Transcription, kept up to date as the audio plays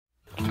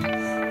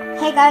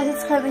Hey guys,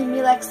 it's currently me,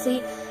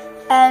 Lexi,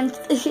 and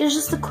here's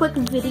just a quick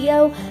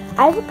video.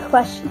 I have a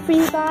question for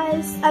you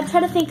guys. I'm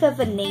trying to think of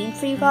a name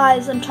for you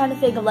guys. I'm trying to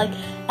think of like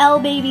L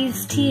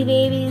babies, T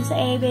babies,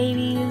 A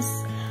babies.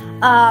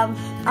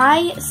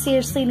 I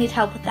seriously need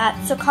help with that,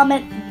 so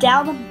comment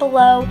down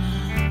below,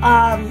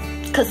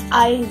 because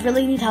I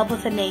really need help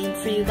with a name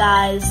for you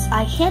guys.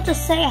 I can't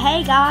just say,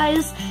 hey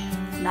guys,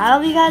 not all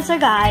of you guys are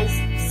guys,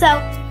 so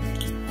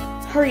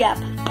hurry up.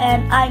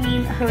 And I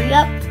mean hurry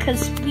up,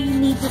 because we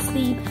need to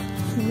sleep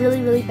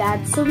really, really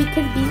bad so we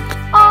can be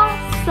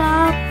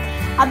awesome.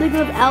 I'm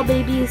thinking of L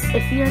babies.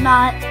 If you're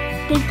not,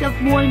 think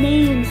of more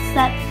names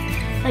that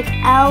like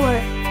L, or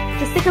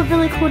just think of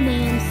really cool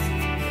names.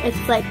 It's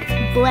like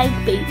blank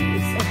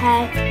babies,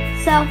 okay?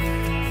 So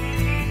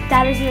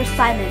that is your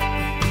assignment.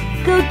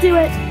 Go do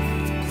it.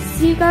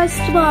 See you guys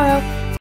tomorrow.